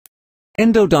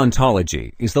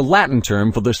Endodontology is the Latin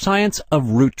term for the science of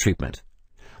root treatment.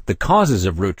 The causes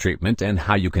of root treatment and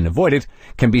how you can avoid it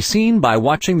can be seen by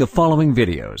watching the following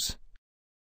videos.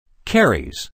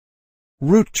 Caries,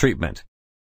 root treatment,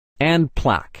 and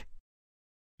plaque.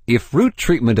 If root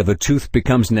treatment of a tooth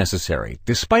becomes necessary,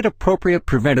 despite appropriate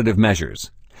preventative measures,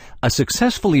 a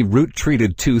successfully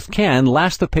root-treated tooth can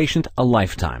last the patient a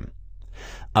lifetime.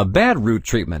 A bad root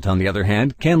treatment, on the other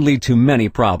hand, can lead to many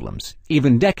problems,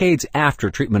 even decades after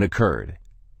treatment occurred.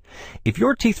 If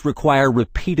your teeth require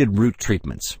repeated root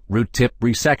treatments, root tip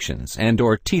resections,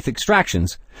 and/or teeth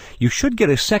extractions, you should get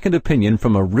a second opinion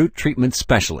from a root treatment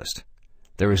specialist.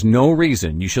 There is no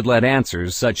reason you should let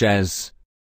answers such as,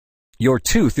 "Your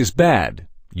tooth is bad,"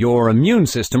 "Your immune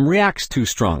system reacts too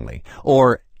strongly,"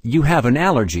 or "You have an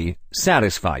allergy,"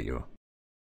 satisfy you.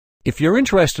 If you're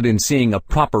interested in seeing a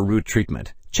proper root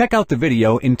treatment, check out the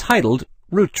video entitled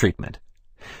Root Treatment.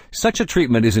 Such a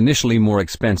treatment is initially more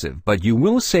expensive, but you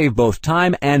will save both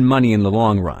time and money in the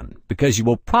long run because you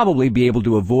will probably be able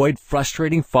to avoid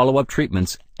frustrating follow-up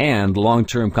treatments and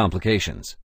long-term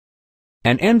complications.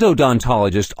 An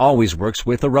endodontologist always works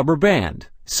with a rubber band,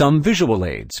 some visual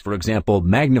aids, for example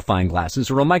magnifying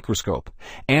glasses or a microscope,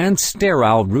 and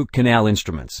sterile root canal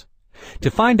instruments.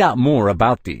 To find out more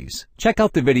about these, check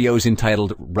out the videos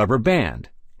entitled Rubber Band,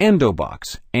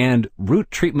 Endobox, and Root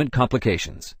Treatment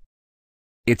Complications.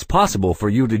 It's possible for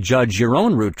you to judge your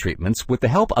own root treatments with the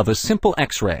help of a simple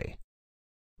X-ray.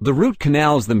 The root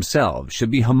canals themselves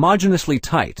should be homogeneously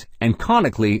tight and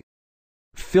conically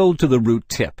filled to the root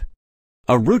tip.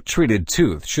 A root-treated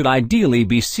tooth should ideally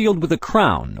be sealed with a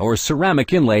crown or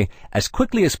ceramic inlay as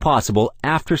quickly as possible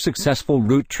after successful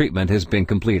root treatment has been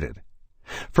completed.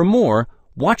 For more,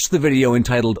 watch the video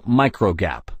entitled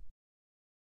Microgap.